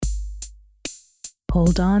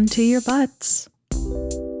Hold on to your butts.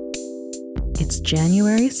 It's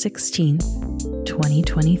January 16th,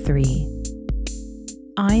 2023.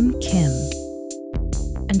 I'm Kim,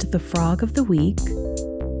 and the frog of the week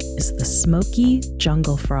is the smoky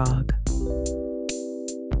jungle frog.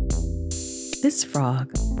 This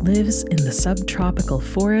frog lives in the subtropical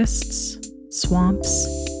forests, swamps,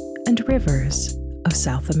 and rivers of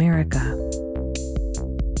South America.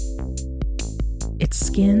 Its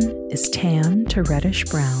skin is tan to reddish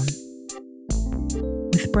brown,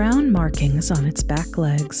 with brown markings on its back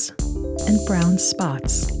legs and brown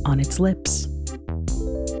spots on its lips.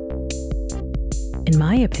 In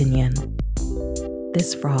my opinion,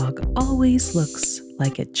 this frog always looks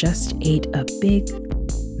like it just ate a big,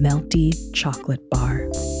 melty chocolate bar.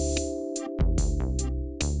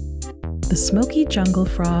 The smoky jungle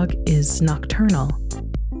frog is nocturnal.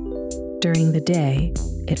 During the day,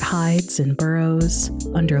 it hides in burrows,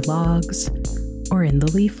 under logs, or in the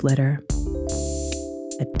leaf litter.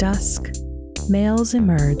 At dusk, males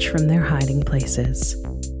emerge from their hiding places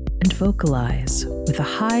and vocalize with a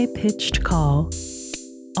high-pitched call,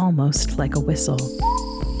 almost like a whistle.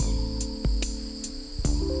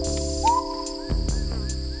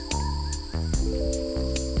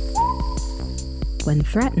 When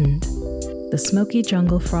threatened, the smoky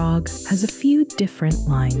jungle frog has a few different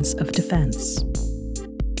lines of defense.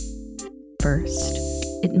 First,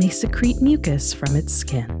 it may secrete mucus from its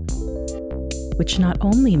skin, which not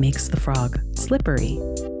only makes the frog slippery,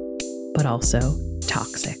 but also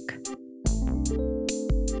toxic.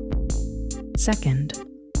 Second,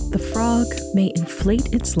 the frog may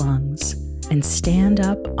inflate its lungs and stand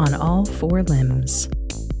up on all four limbs,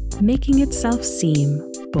 making itself seem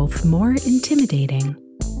both more intimidating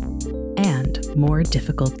and more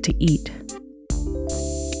difficult to eat.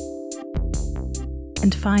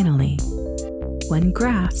 And finally, when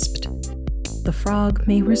grasped, the frog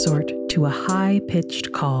may resort to a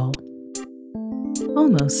high-pitched call,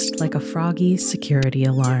 almost like a froggy security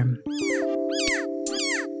alarm.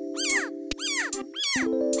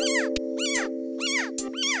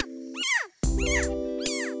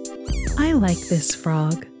 I like this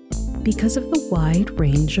frog because of the wide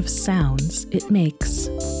range of sounds it makes.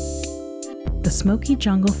 The smoky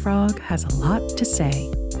jungle frog has a lot to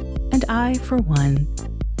say, and I, for one,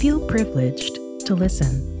 feel privileged to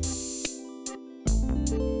listen.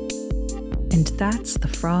 And that's the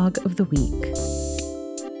frog of the week.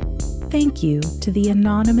 Thank you to the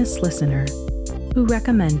anonymous listener who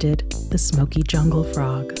recommended the smoky jungle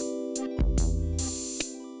frog.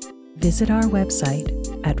 Visit our website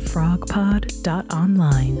at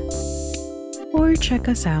frogpod.online or check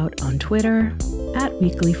us out on Twitter at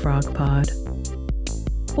weeklyfrogpod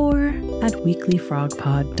or at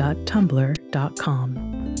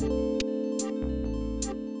weeklyfrogpod.tumblr.com.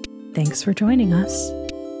 Thanks for joining us.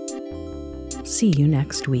 See you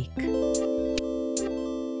next week.